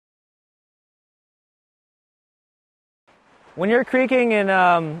When you're creeking in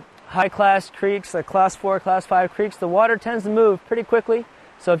high-class creeks, like Class 4, Class 5 creeks, the water tends to move pretty quickly.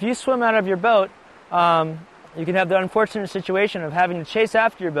 So if you swim out of your boat, you can have the unfortunate situation of having to chase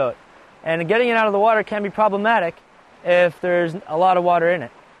after your boat. And getting it out of the water can be problematic if there's a lot of water in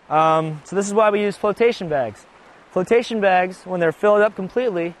it. So this is why we use flotation bags. Flotation bags, when they're filled up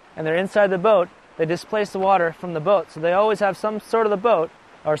completely and they're inside the boat, they displace the water from the boat. So they always have some sort of the boat,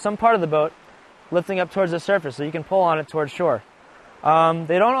 or some part of the boat, lifting up towards the surface so you can pull on it towards shore.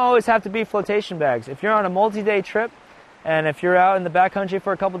 They don't always have to be flotation bags. If you're on a multi-day trip, and if you're out in the backcountry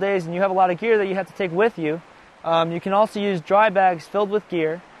for a couple days and you have a lot of gear that you have to take with you, you can also use dry bags filled with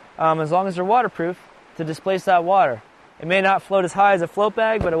gear, as long as they're waterproof, to displace that water. It may not float as high as a float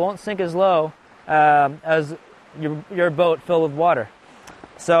bag, but it won't sink as low as your boat filled with water.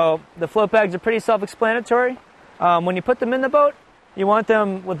 So the float bags are pretty self-explanatory. When you put them in the boat, you want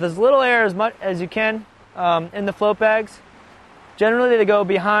them with as little air as much as you can in the float bags. Generally, they go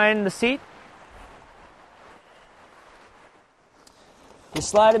behind the seat. You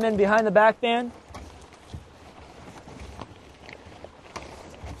slide them in behind the back band.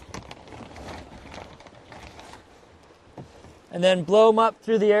 And then blow them up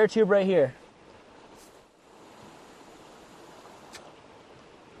through the air tube right here.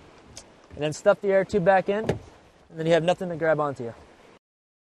 And then stuff the air tube back in, and then you have nothing to grab onto you.